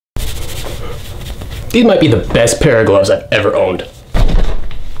These might be the best pair of gloves I've ever owned.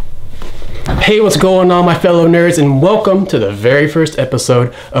 Hey, what's going on, my fellow nerds, and welcome to the very first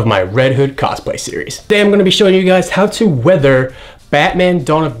episode of my Red Hood cosplay series. Today I'm going to be showing you guys how to weather Batman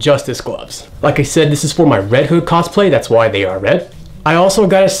Dawn of Justice gloves. Like I said, this is for my Red Hood cosplay, that's why they are red. I also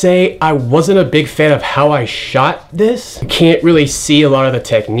gotta say, I wasn't a big fan of how I shot this. I can't really see a lot of the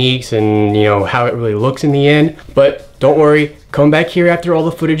techniques and, you know, how it really looks in the end. But don't worry, come back here after all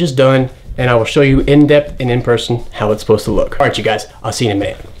the footage is done and I will show you in depth and in person how it's supposed to look. All right, you guys, I'll see you in a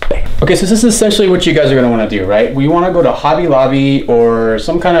minute. Bye. Okay, so this is essentially what you guys are gonna wanna do, right? We wanna go to Hobby Lobby or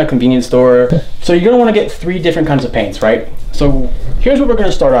some kind of convenience store. So you're gonna wanna get 3 different kinds of paints, right? So here's what we're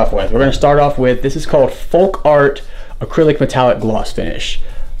gonna start off with. We're gonna start off with, this is called Folk Art Acrylic Metallic Gloss Finish.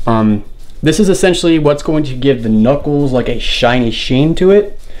 This is essentially what's going to give the knuckles like a shiny sheen to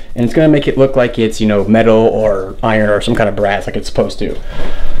it, and it's going to make it look like it's, you know, metal or iron or some kind of brass like it's supposed to.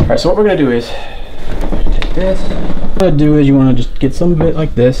 All right, so what we're going to do is take this. What you want to do is you want to just get some of it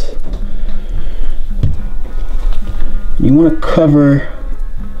like this. You want to cover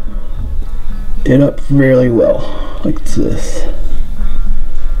it up fairly well, like this.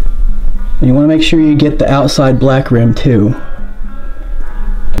 And you want to make sure you get the outside black rim too.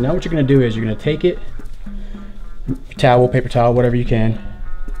 Now what you're going to do is you're going to take it, towel, paper towel, whatever you can,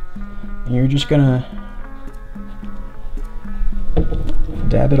 and you're just going to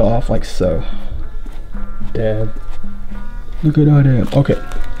dab it off like so. Dab. Look at that dab. Okay.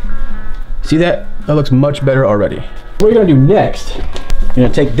 See that? That looks much better already. What you're going to do next, you're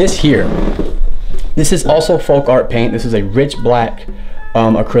going to take this here. This is also folk art paint. This is a rich black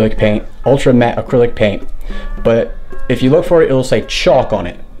acrylic paint, ultra matte acrylic paint, but if you look for it, it'll say chalk on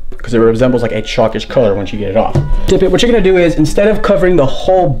it because it resembles like a chalkish color once you get it off. Dip it. What you're gonna do is, instead of covering the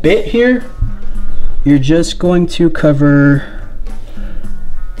whole bit here, you're just going to cover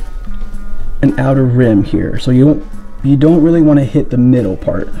an outer rim here, so you don't really want to hit the middle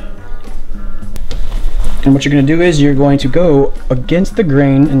part. And what you're gonna do is you're going to go against the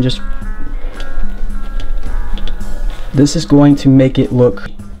grain and just, this is going to make it look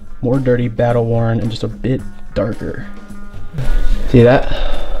more dirty, battle worn, and just a bit darker. See that?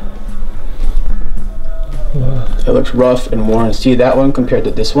 It looks rough and worn. See that one compared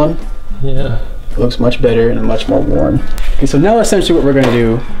to this one? Yeah. It looks much better and much more worn. Okay, so now essentially what we're gonna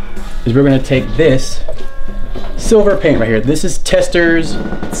do is we're gonna take this silver paint right here. This is Tester's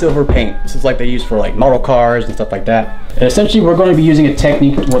silver paint. This is like they use for like model cars and stuff like that. And essentially we're going to be using a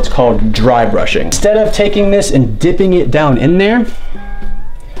technique, what's called dry brushing. Instead of taking this and dipping it down in there,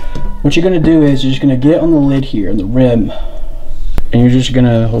 what you're going to do is you're just going to get on the lid here, on the rim, and you're just going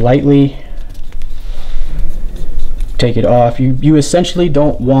to lightly take it off. You essentially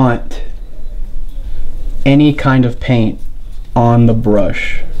don't want any kind of paint on the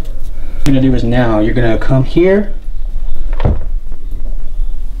brush. What you're going to do is now you're going to come here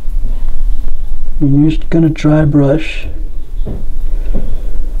and you're just going to dry brush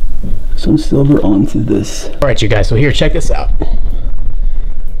some silver onto this. All right, you guys, so here, check this out.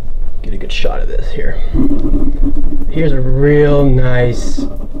 Get a good shot of this here. Here's a real nice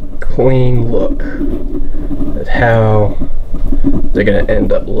clean look at how they're gonna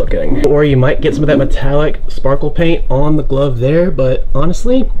end up looking. Or you might get some of that metallic sparkle paint on the glove there, but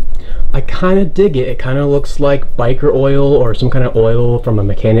honestly, I kind of dig it. It kind of looks like biker oil or some kind of oil from a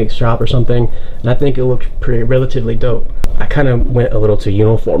mechanic's shop or something, and I think it looks pretty relatively dope. I kind of went a little too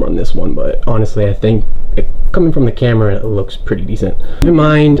uniform on this one, but honestly, I think coming from the camera, it looks pretty decent. Keep in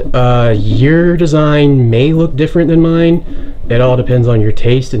mind, your design may look different than mine. It all depends on your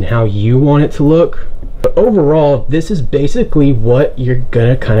taste and how you want it to look. But overall, this is basically what you're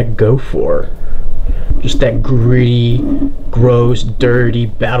gonna kind of go for. Just that gritty, gross, dirty,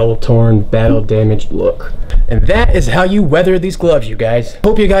 battle-torn, battle-damaged look. And that is how you weather these gloves, you guys.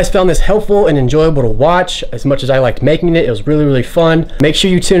 Hope you guys found this helpful and enjoyable to watch. As much as I liked making it, it was really, really fun. Make sure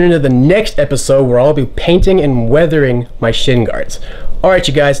you tune into the next episode where I'll be painting and weathering my shin guards. Alright,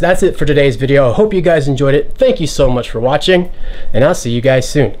 you guys, that's it for today's video. I hope you guys enjoyed it. Thank you so much for watching, and I'll see you guys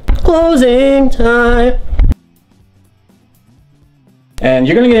soon. Closing time. And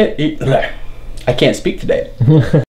you're gonna get... I can't speak today.